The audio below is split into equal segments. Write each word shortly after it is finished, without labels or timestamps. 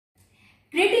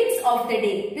of the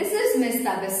day. This is Miss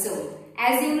Tabassum.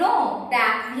 As you know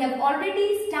that we have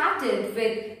already started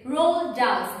with Roald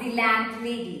Dahl's The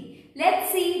Landlady.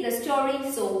 Let's see the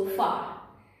story so far.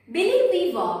 Billy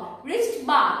Weaver reached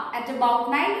Bath at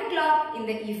about 9 o'clock in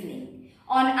the evening.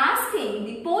 On asking,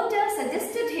 the porter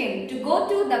suggested him to go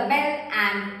to the Bell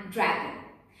and Dragon.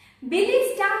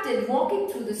 Billy started walking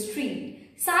through the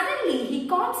street. Suddenly, he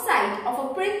caught sight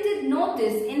of a printed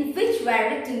notice in which were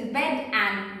written bed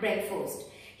and breakfast.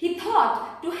 He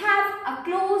thought to have a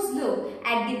close look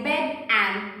at the bed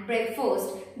and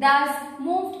breakfast, thus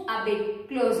moved a bit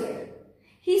closer.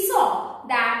 He saw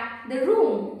that the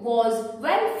room was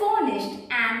well furnished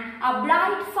and a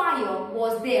bright fire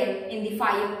was there in the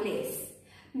fireplace.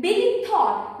 Billy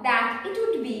thought that it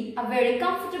would be a very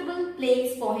comfortable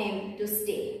place for him to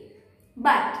stay.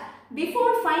 But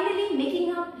before finally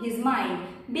making up his mind,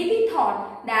 Billy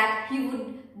thought that he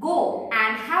would go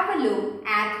and have a look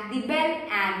at the Bell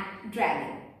and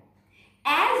Dragon.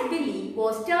 As Billy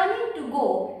was turning to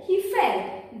go, he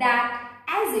felt that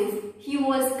as if he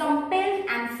was compelled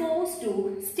and forced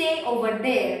to stay over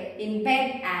there in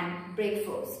bed and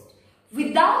breakfast.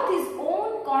 Without his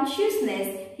own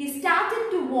consciousness, he started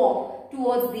to walk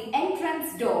towards the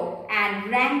entrance door and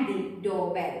rang the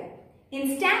doorbell.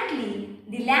 Instantly,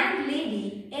 the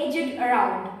landlady, aged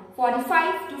around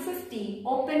 45 to 50,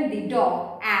 opened the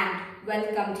door and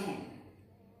welcomed him.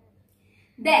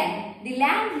 Then, the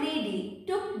landlady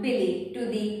took Billy to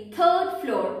the third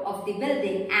floor of the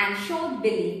building and showed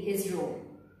Billy his room.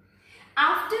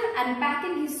 After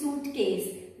unpacking his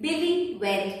suitcase, Billy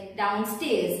went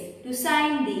downstairs to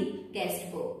sign the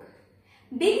guest book.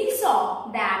 Billy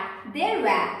saw that there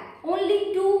were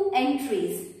only 2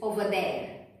 entries over there.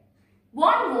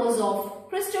 One was of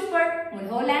Christopher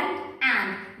Mulholland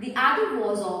and the other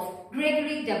was of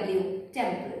Gregory W.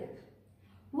 Temple.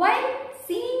 While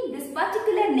seeing this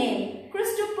particular name,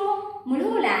 Christopher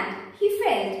Mulholland, he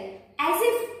felt as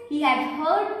if he had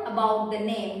heard about the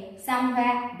name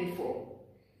somewhere before.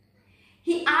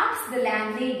 He asked the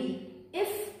landlady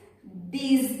if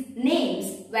these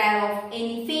names were of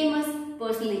any famous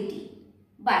personality,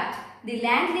 but the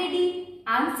landlady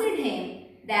answered him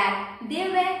that they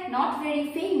were not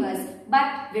very famous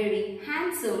but very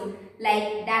handsome,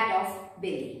 like that of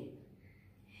Billy.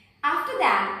 After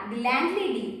that, the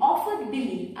landlady offered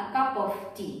Billy a cup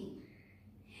of tea.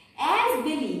 As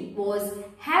Billy was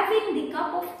having the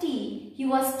cup of tea, he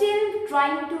was still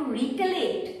trying to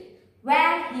recollect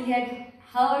where he had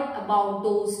heard about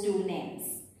those 2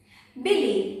 names.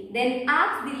 Billy then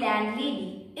asked the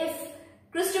landlady if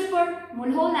Christopher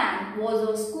Mulholland was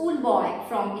a schoolboy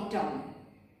from Eton.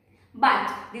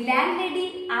 But the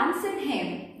landlady answered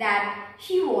him that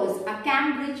he was a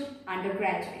Cambridge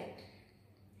undergraduate.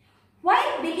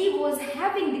 While Billy was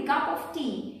having the cup of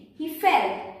tea, he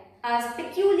felt a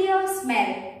peculiar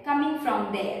smell coming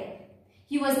from there.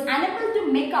 He was unable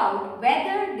to make out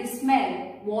whether the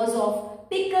smell was of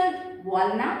pickled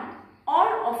walnut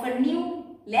or of a new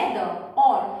leather,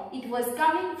 or it was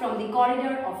coming from the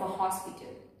corridor of a hospital.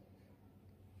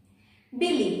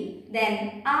 Billy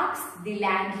then asked the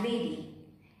landlady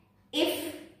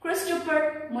if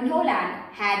Christopher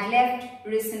Mulholland had left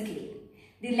recently.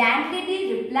 The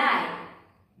landlady replied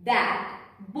that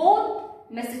both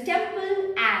Mr.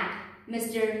 Temple and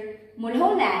Mr.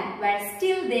 Mulholland were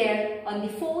still there on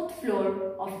the 4th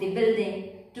floor of the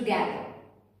building together.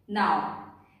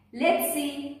 Now, let's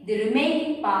see the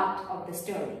remaining part of the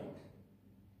story.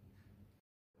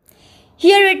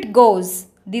 Here it goes.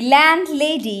 The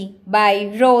Landlady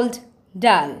by Roald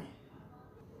Dahl.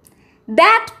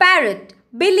 That parrot,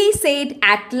 Billy said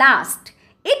at last.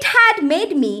 It had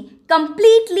made me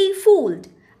completely fooled.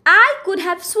 I could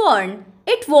have sworn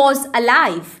it was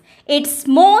alive. It's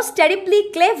most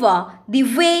terribly clever the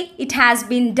way it has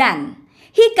been done.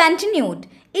 He continued,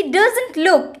 it doesn't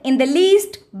look in the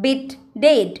least bit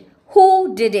dead.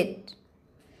 Who did it?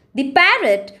 The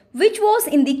parrot, which was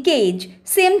in the cage,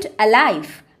 seemed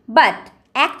alive, but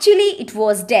actually it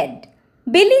was dead.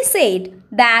 Billy said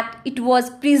that it was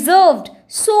preserved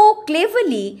so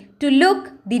cleverly to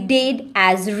look the dead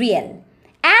as real.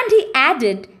 And he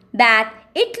added that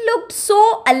it looked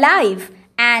so alive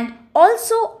and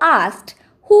also asked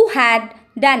who had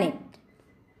done it.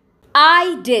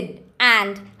 I did.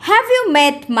 And have you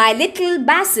met my little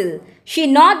Basil? She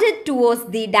nodded towards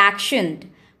the dachshund.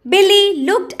 Billy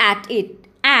looked at it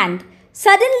and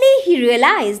suddenly he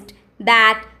realized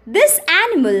that this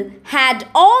animal had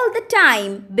all the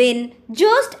time been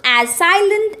just as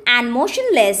silent and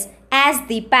motionless as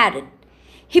the parrot.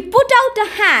 He put out a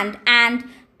hand and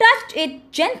touched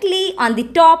it gently on the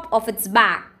top of its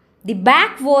back. The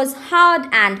back was hard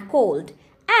and cold,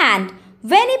 and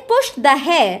when he pushed the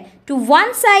hair to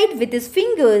one side with his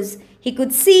fingers, he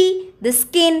could see the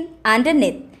skin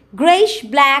underneath, greyish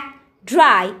black,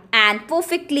 dry and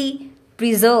perfectly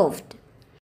preserved.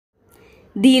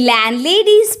 The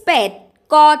landlady's pet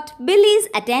caught Billy's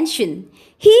attention.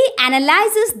 He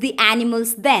analyzes the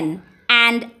animals then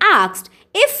and asked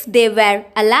if they were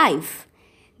alive.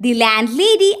 The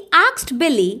landlady asked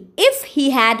Billy if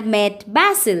he had met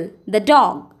Basil, the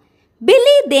dog.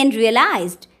 Billy then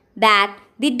realized that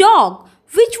the dog,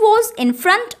 which was in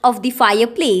front of the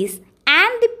fireplace,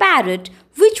 and the parrot,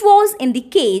 which was in the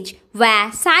cage,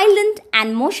 were silent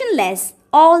and motionless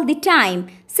all the time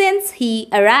since he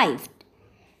arrived.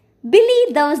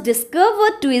 Billy thus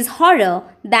discovered to his horror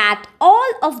that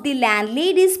all of the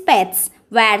landlady's pets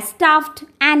were stuffed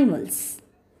animals.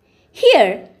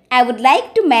 Here, I would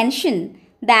like to mention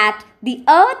that the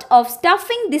art of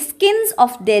stuffing the skins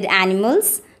of dead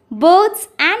animals, birds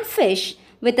and fish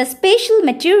with a special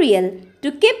material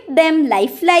to keep them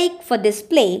lifelike for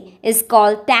display is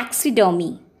called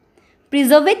taxidermy.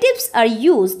 Preservatives are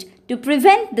used to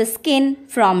prevent the skin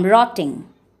from rotting.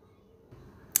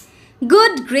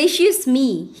 "Good gracious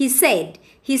me," he said.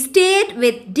 He stared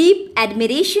with deep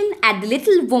admiration at the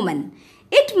little woman.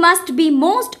 "It must be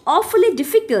most awfully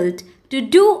difficult to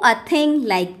do a thing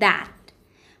like that."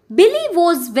 Billy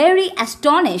was very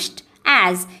astonished,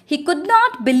 as he could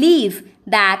not believe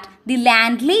that the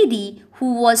landlady,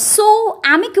 who was so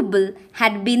amicable,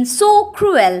 had been so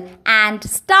cruel and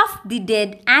stuffed the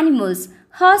dead animals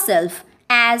herself,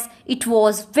 as it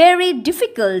was very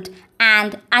difficult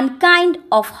and unkind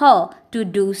of her to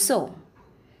do so.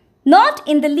 "Not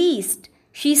in the least,"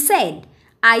 she said.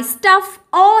 "I stuff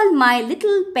all my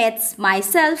little pets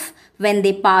myself when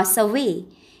they pass away.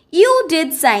 You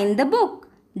did sign the book,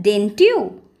 didn't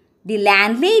you?" The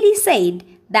landlady said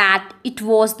that it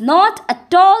was not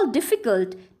at all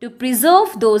difficult to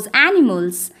preserve those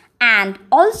animals, and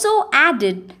also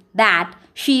added that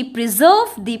she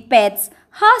preserved the pets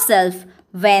herself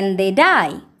when they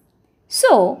die.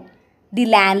 So, the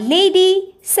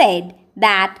landlady said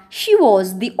that she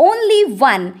was the only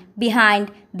one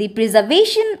behind the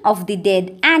preservation of the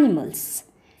dead animals.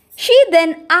 She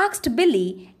then asked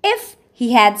Billy if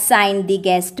he had signed the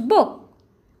guest book.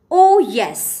 "Oh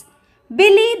yes."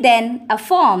 Billy then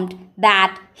affirmed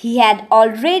that he had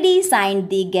already signed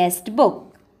the guest book.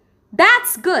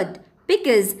 "That's good,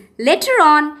 because later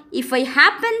on, if I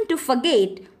happen to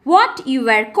forget what you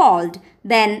were called,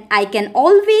 then I can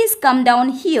always come down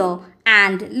here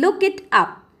and look it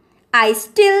up. I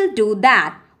still do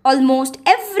that almost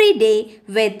every day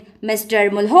with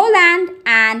Mr. Mulholland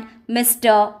and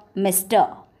Mr.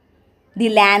 The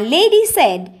landlady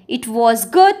said it was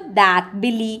good that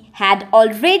Billy had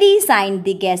already signed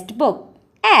the guest book,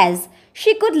 as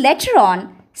she could later on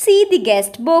see the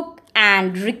guest book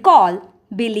and recall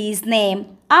Billy's name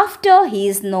after he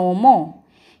is no more.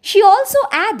 She also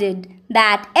added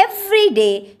that every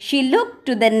day she looked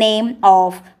to the name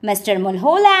of Mr.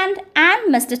 Mulholland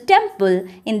and Mr. Temple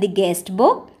in the guest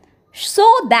book so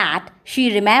that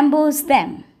she remembers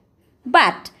them.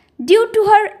 But due to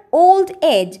her old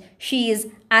age, she is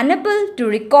unable to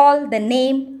recall the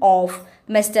name of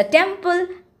Mr. Temple,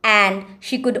 and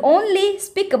she could only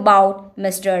speak about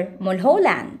Mr.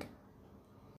 Mulholland.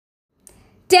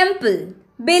 "Temple,"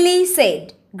 Billy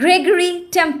said. "Gregory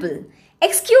Temple.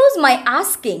 Excuse my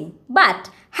asking, but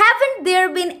haven't there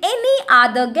been any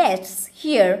other guests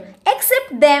here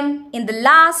except them in the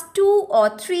last 2 or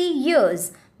 3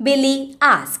 years?" Billy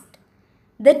asked.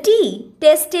 The tea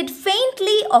tasted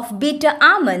faintly of bitter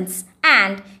almonds,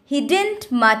 and he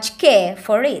didn't much care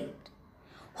for it.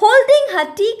 Holding her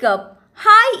teacup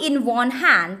high in one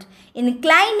hand,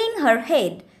 inclining her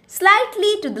head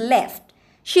slightly to the left,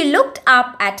 she looked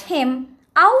up at him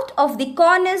out of the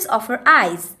corners of her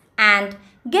eyes and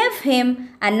gave him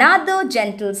another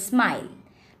gentle smile.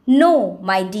 "No,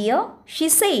 my dear," she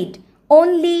said,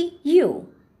 "only you."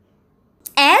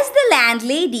 As the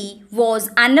landlady was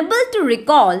unable to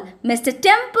recall Mr.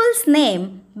 Temple's name,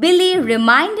 Billy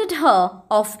reminded her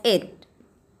of it.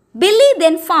 Billy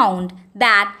then found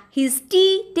that his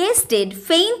tea tasted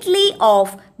faintly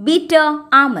of bitter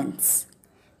almonds.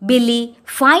 Billy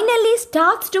finally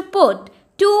starts to put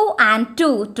 2 and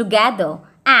 2 together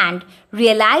and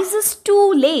realizes too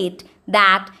late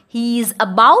that he is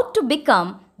about to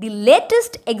become the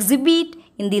latest exhibit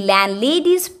in the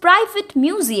landlady's private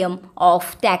museum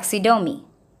of taxidermy.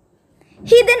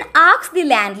 He then asked the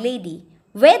landlady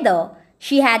whether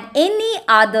she had any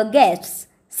other guests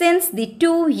since the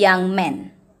 2 young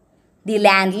men. The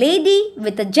landlady,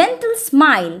 with a gentle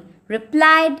smile,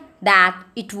 replied that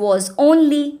it was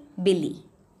only Billy.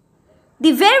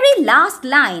 The very last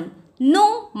line,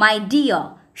 "No, my dear,"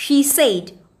 she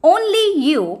said, "only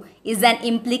you," is an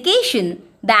implication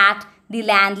that the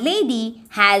landlady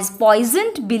has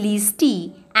poisoned Billy's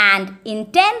tea and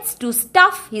intends to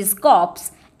stuff his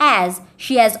corpse as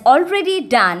she has already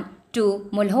done to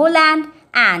Mulholland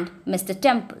and Mr.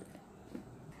 Temple.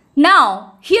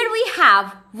 Now, here we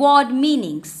have word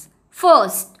meanings.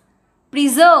 First,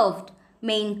 preserved,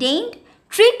 maintained,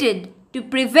 treated to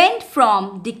prevent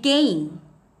from decaying.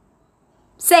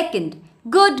 Second,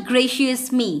 good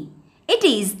gracious me. It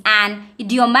is an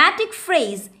idiomatic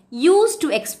phrase used to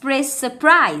express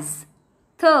surprise.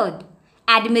 Third,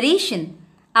 admiration,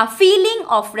 a feeling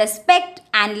of respect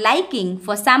and liking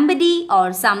for somebody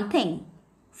or something.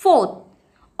 Fourth,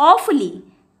 awfully,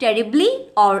 terribly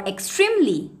or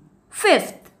extremely.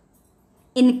 Fifth,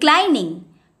 inclining,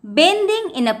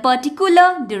 bending in a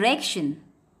particular direction.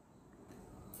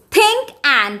 Think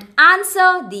and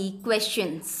answer the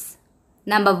questions.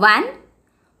 Number 1.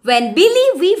 When Billy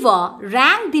Weaver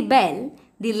rang the bell,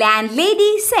 the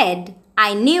landlady said,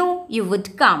 "I knew you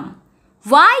would come."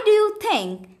 Why do you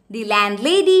think the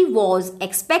landlady was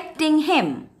expecting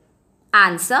him?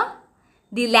 Answer.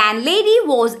 The landlady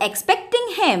was expecting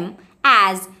him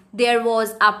as there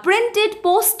was a printed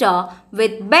poster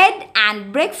with bed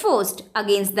and breakfast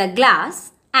against the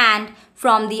glass, and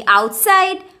from the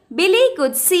outside Billy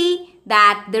could see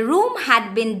that the room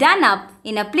had been done up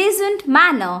in a pleasant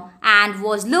manner and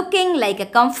was looking like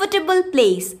a comfortable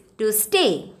place to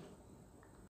stay.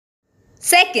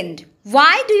 Second,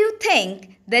 why do you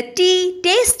think the tea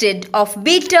tasted of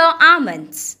bitter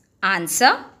almonds?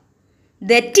 Answer.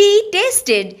 The tea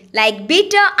tasted like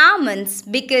bitter almonds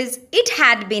because it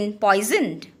had been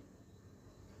poisoned.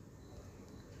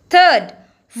 Third,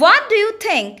 what do you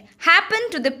think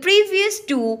happened to the previous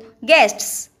two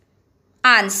guests?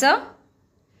 Answer.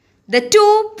 The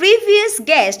two previous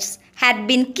guests had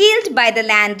been killed by the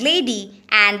landlady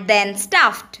and then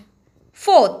stuffed.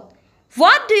 Fourth,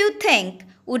 what do you think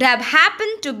would have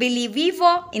happened to Billy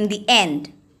Weaver in the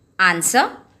end?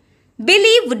 Answer.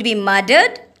 Billy would be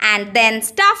murdered and then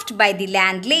stuffed by the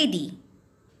landlady.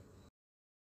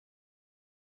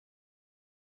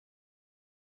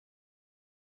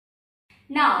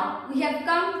 Now we have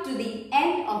come to the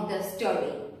end of the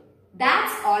story.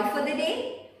 That's all for the day.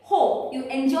 Hope you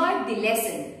enjoyed the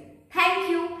lesson. Thank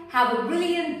you. Have a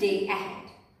brilliant day ahead.